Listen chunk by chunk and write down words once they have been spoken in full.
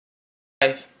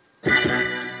Life.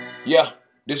 Yeah,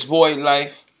 this boy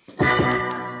life.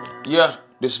 Yeah,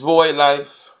 this boy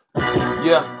life.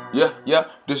 Yeah,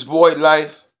 this boy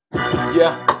life.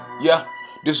 Yeah,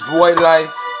 this boy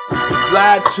life.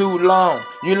 Lied too long,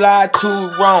 you lied too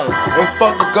wrong. And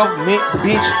fuck the government,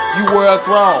 bitch, you were a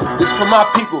throne. This for my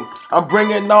people, I'm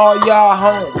bringing all y'all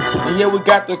home. And yeah, we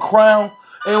got the crown,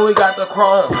 and we got the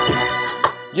crown.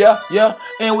 Yeah,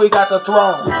 and we got the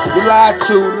throne. You lied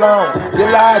too long, you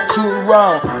lied too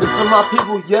wrong. This for my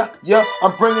people, yeah,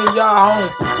 I'm bringing y'all home.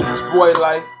 This boy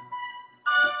life.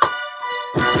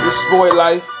 This boy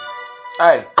life.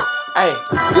 Hey,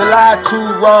 you lied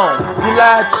too wrong, you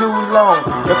lied too long.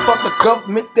 And fuck the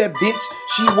government, that bitch,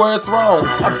 she were thrown.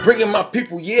 I'm bringing my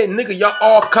people, yeah, nigga, y'all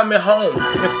all coming home.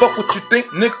 And fuck what you think,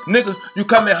 nigga, you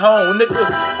coming home, nigga.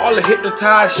 All the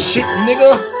hypnotized shit,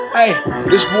 nigga. Hey,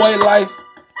 this boy life.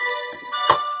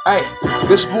 Hey,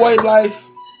 this boy life.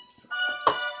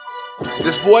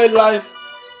 This boy life.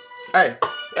 Hey,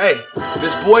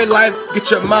 this boy life, get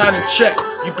your mind in check.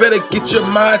 You better get your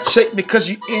mind checked because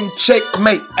you in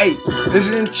checkmate. Hey, this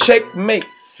is in checkmate.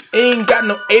 Ain't got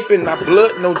no ape in my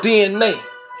blood, no DNA.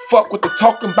 Fuck what they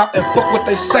talking about and fuck what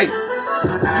they say.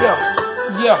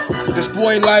 Yeah, this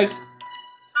boy life.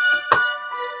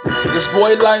 This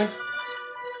boy life.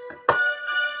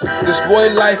 This boy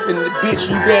life and the bitch,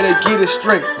 you better get it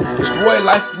straight. This boy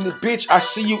life and the bitch, I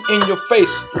see you in your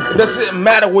face. It doesn't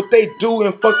matter what they do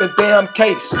and fuck the damn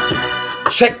case.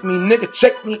 Check me, nigga,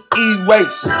 check me,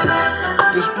 erase.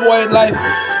 This boy life,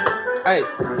 hey,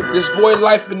 this boy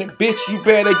life and the bitch, you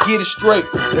better get it straight.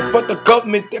 And fuck the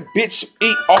government, that bitch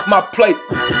eat off my plate.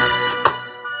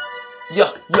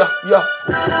 Yeah.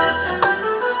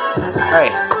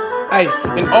 Hey,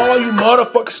 and all you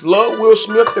motherfuckers love Will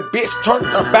Smith. The bitch turned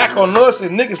her back on us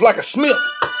and niggas like a Smith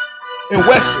and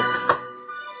Wesson.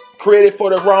 Created for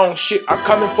the wrong shit. I'm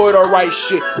coming for the right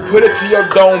shit. Put it to your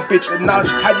dome, bitch. Acknowledge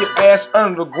how your ass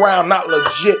under the ground, not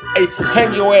legit. Hey,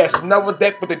 hang your ass. Never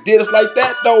that, but they did us like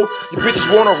that though. You bitches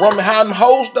wanna run behind them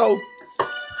hoes though.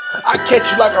 I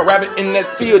catch you like a rabbit in that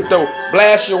field though.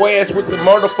 Blast your ass with the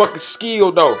motherfucking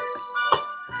skill though.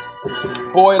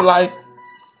 Boy life.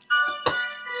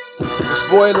 This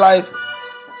boy life.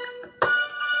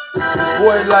 This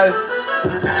boy life.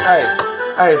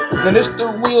 Hey, now this the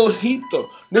real heather.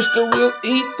 This the real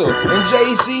ether. And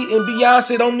Jay-Z and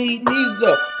Beyonce don't need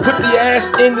neither. Put the ass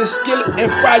in the skillet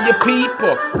and fry your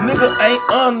people. Nigga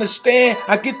ain't understand.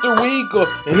 I get the regal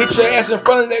and hit your ass in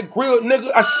front of that grill.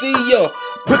 Nigga, I see ya.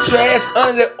 Put your ass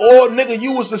under that oil, nigga,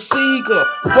 you was a seeker.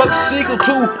 Fuck Seagull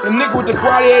too, the nigga with the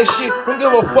karate ass shit. Don't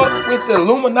give a fuck with the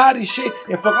Illuminati shit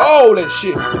and fuck all that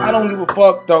shit. I don't give a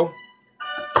fuck though.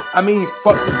 I mean,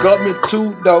 fuck the government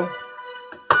too though.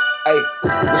 Hey,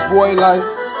 this boy life.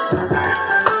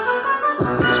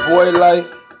 This boy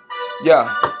life. Yeah.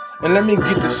 And let me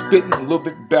get the spitting a little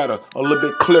bit better, a little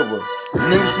bit clearer.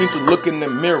 Niggas need to look in the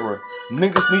mirror.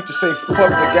 Niggas need to say fuck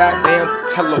the goddamn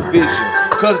television.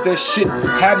 Cause that shit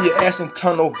have your ass in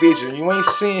tunnel vision. You ain't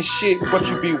seeing shit, but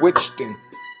you bewitched in.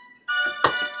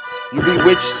 You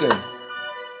bewitched in.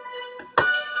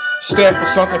 Stand for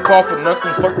something, fall for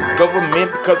nothing. Fuck the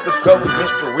government because the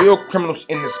government's the real criminals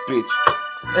in this bitch.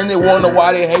 And they wonder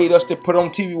why they hate us. They put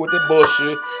on TV with their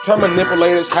bullshit. Try to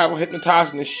manipulate us, have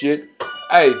hypnotizing this shit.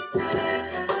 Hey,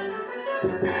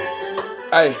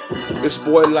 this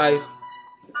boy life.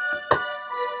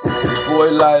 This boy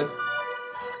life.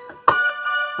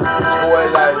 This boy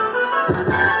life.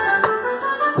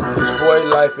 This boy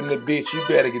life and the bitch, you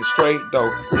better get it straight though.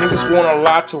 Niggas wanna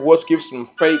lie to us, give some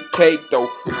fake cake though.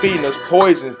 Feeding us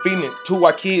poison, feeding it to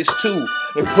our kids too.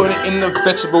 And put it in the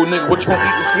vegetable, nigga. What you gonna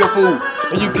eat with your food?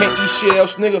 And you can't eat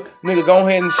shells, nigga. Nigga, go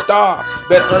ahead and starve.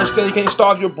 Better understand you can't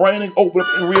starve your brain and open up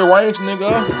and rearrange,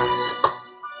 nigga.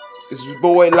 This is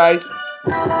boy life.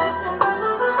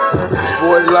 This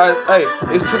boy life. Hey,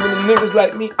 there's too many niggas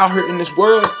like me out here in this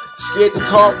world. Scared to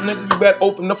talk, nigga. You better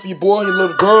open up for your boy and your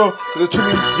little girl. Cause there's too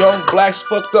many young blacks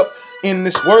fucked up in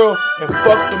this world. And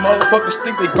fuck the motherfuckers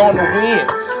think they gonna win.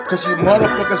 Cause you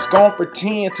motherfuckers gonna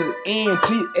pretend to the end.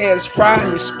 Till your ass fried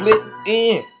and you split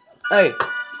in. Hey,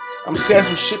 I'm saying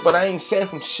some shit, but I ain't saying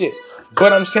some shit.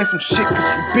 But I'm saying some shit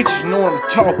cause you bitches know what I'm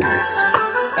talking.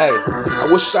 Hey, I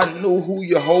wish I knew who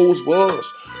your hoes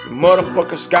was. You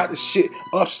motherfuckers got this shit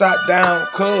upside down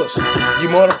cause you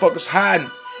motherfuckers hiding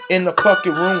in the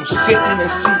fucking room, sitting in the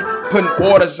seat, putting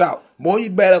orders out. Boy, you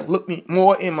better look me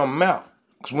more in my mouth.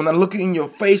 Cause when I look in your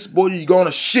face, boy, you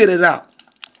gonna shit it out.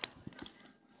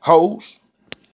 Hoes.